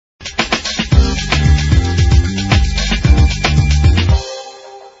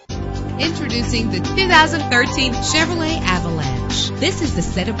Introducing the 2013 Chevrolet Avalanche. This is the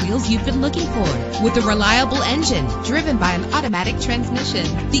set of wheels you've been looking for, with a reliable engine driven by an automatic transmission.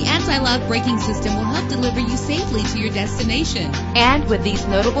 The anti-lock braking system will help deliver you safely to your destination. And with these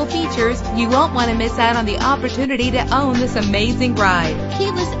notable features, you won't want to miss out on the opportunity to own this amazing ride.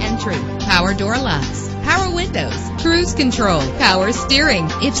 Keyless entry, power door locks, power windows, cruise control, power steering.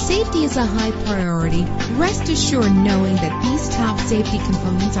 If safety is a high priority, rest assured knowing that these top safety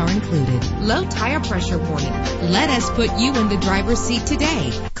components are included. Low tire pressure warning. Let us put you in the driver's seat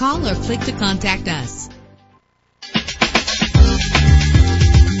today. Call or click to contact us.